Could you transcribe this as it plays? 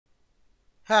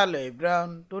Hello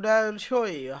everyone, today I will show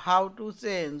you how to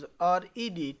change or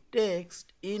edit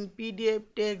text in PDF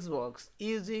text box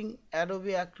using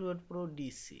Adobe Acrobat Pro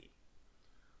DC.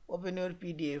 Open your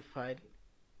PDF file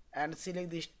and select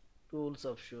this tools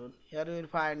option. Here you will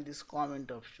find this comment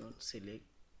option. Select.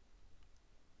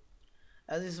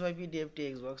 As this is my PDF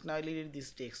text box, now I will edit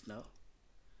this text now.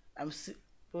 I'm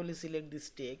slowly select this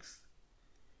text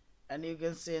and you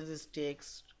can change this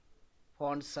text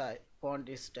font size, font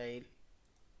style.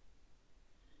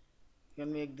 You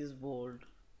can make this bold,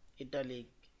 italic.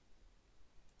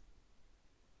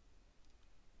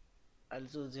 I'll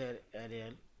choose here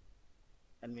Arial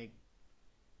and make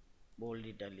bold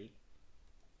italic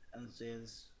and change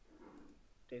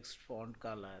text font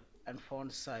color and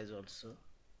font size also.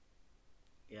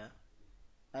 Yeah,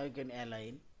 now you can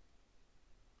align.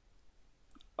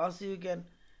 Also you can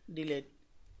delete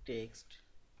text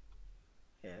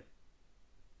here.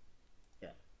 Yeah,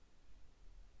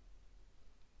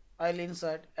 I'll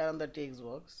insert around the text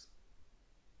box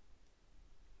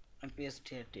and paste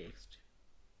here text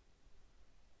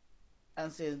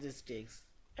and change this text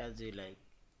as you like.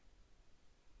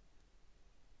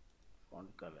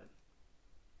 Font color,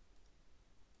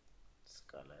 this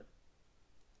color.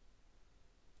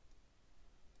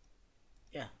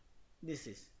 Yeah, this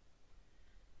is.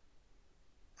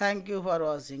 Thank you for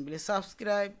watching. Please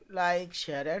subscribe, like,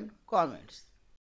 share and comments.